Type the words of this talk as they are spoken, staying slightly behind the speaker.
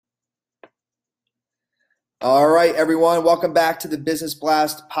All right, everyone, welcome back to the Business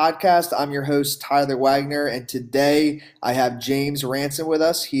Blast podcast. I'm your host, Tyler Wagner, and today I have James Ransom with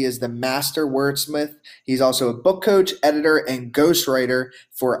us. He is the master wordsmith. He's also a book coach, editor, and ghostwriter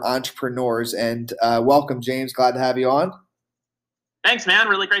for entrepreneurs. And welcome, James. Glad to have you on. Thanks, man.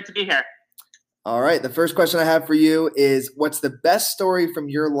 Really great to be here. All right, the first question I have for you is what's the best story from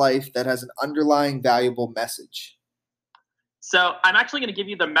your life that has an underlying valuable message? So I'm actually going to give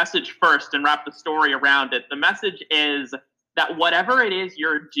you the message first and wrap the story around it. The message is that whatever it is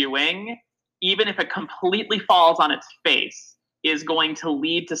you're doing, even if it completely falls on its face, is going to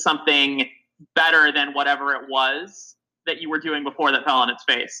lead to something better than whatever it was that you were doing before that fell on its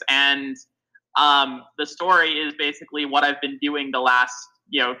face. And the story is basically what I've been doing the last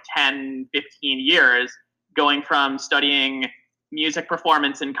 10, 15 years, going from studying music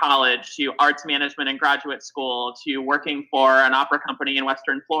performance in college to arts management in graduate school to working for an opera company in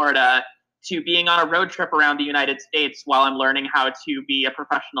Western Florida to being on a road trip around the United States while I'm learning how to be a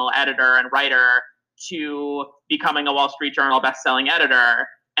professional editor and writer to becoming a Wall Street Journal bestselling editor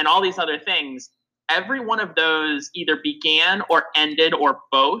and all these other things. Every one of those either began or ended or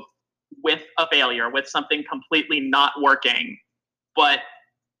both with a failure, with something completely not working. But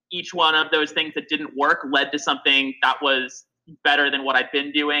each one of those things that didn't work led to something that was better than what I'd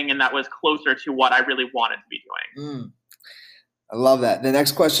been doing and that was closer to what I really wanted to be doing. I love that. The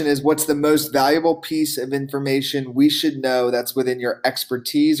next question is what's the most valuable piece of information we should know that's within your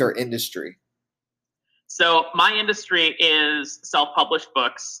expertise or industry? So my industry is self-published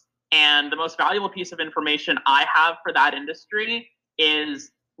books, and the most valuable piece of information I have for that industry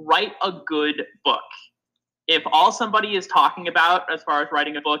is write a good book. If all somebody is talking about as far as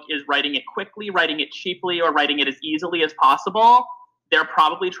writing a book is writing it quickly, writing it cheaply, or writing it as easily as possible, they're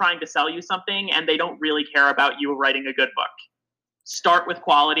probably trying to sell you something and they don't really care about you writing a good book. Start with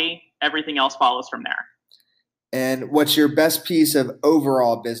quality. Everything else follows from there. And what's your best piece of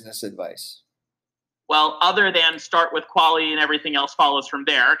overall business advice? Well, other than start with quality and everything else follows from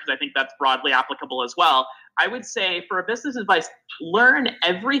there, because I think that's broadly applicable as well, I would say for a business advice, learn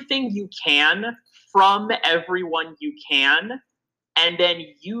everything you can from everyone you can, and then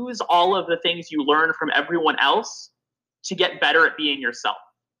use all of the things you learn from everyone else to get better at being yourself.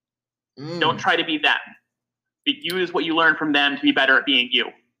 Don't try to be them, but use what you learn from them to be better at being you.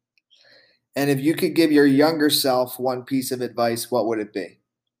 And if you could give your younger self one piece of advice, what would it be?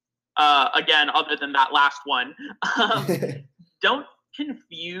 Again, other than that last one, don't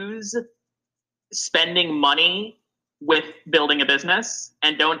confuse spending money with building a business,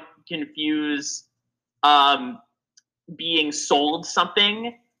 and don't confuse being sold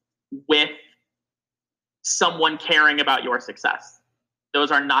something with someone caring about your success.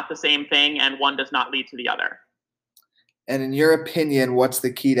 Those are not the same thing, and one does not lead to the other. And in your opinion, what's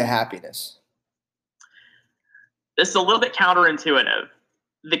the key to happiness? This is a little bit counterintuitive.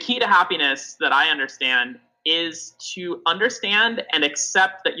 The key to happiness that I understand is to understand and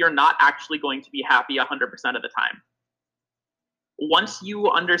accept that you're not actually going to be happy 100% of the time. Once you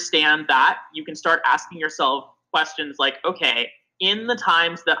understand that, you can start asking yourself questions like, okay, in the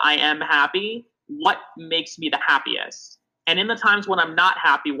times that I am happy, what makes me the happiest? And in the times when I'm not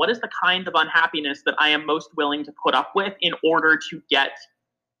happy, what is the kind of unhappiness that I am most willing to put up with in order to get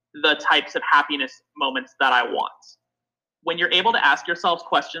the types of happiness moments that I want? When you're able to ask yourselves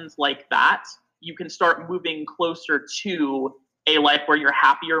questions like that, you can start moving closer to a life where you're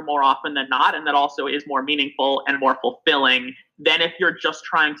happier more often than not, and that also is more meaningful and more fulfilling than if you're just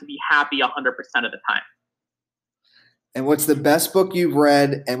trying to be happy 100% of the time. And what's the best book you've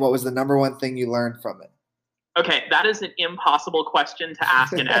read, and what was the number one thing you learned from it? Okay, that is an impossible question to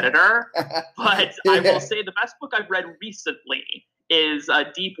ask an editor, but I will say the best book I've read recently is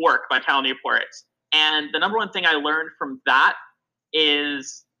Deep Work by Cal Newport. And the number one thing I learned from that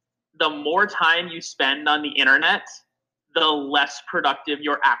is the more time you spend on the internet, the less productive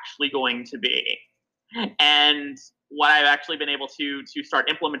you're actually going to be. And what I've actually been able to start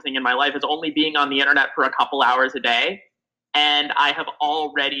implementing in my life is only being on the internet for a couple hours a day. And I have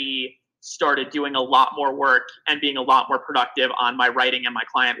already started doing a lot more work and being a lot more productive on my writing and my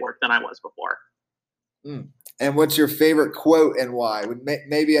client work than I was before. And what's your favorite quote and why?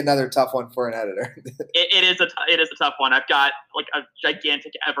 Maybe another tough one for an editor. It is a tough one. I've got like a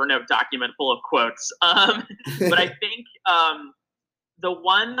gigantic Evernote document full of quotes. But I think the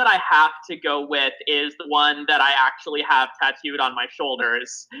one that I have to go with is the one that I actually have tattooed on my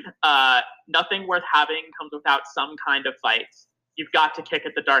shoulders. Nothing worth having comes without some kind of fight. You've got to kick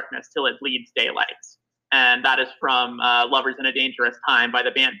at the darkness till it bleeds daylight. And that is from Lovers in a Dangerous Time by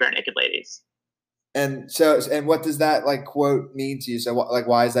the band Bare Naked Ladies. And what does that like quote mean to you? So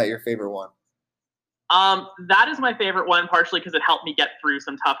why is that your favorite one? That is my favorite one, partially because it helped me get through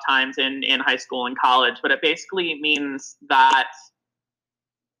some tough times in high school and college. But it basically means that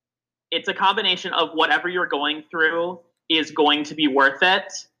it's a combination of whatever you're going through is going to be worth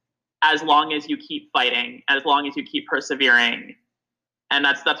it as long as you keep fighting, as long as you keep persevering. And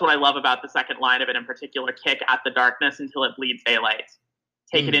that's what I love about the second line of it in particular, kick at the darkness until it bleeds daylight.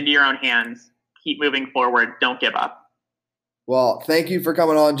 Take it into your own hands. Keep moving forward. Don't give up. Well, thank you for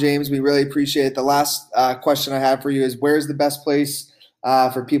coming on, James. We really appreciate it. The last question I have for you is, where's the best place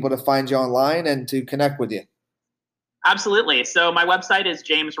for people to find you online and to connect with you? Absolutely. So my website is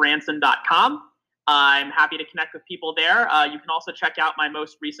jamesranson.com. I'm happy to connect with people there. You can also check out my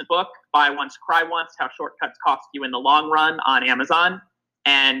most recent book, Buy Once, Cry Once, How Shortcuts Cost You in the Long Run, on Amazon,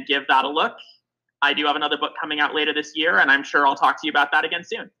 and give that a look. I do have another book coming out later this year, and I'm sure I'll talk to you about that again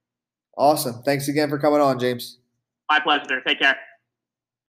soon. Awesome. Thanks again for coming on, James. My pleasure. Take care.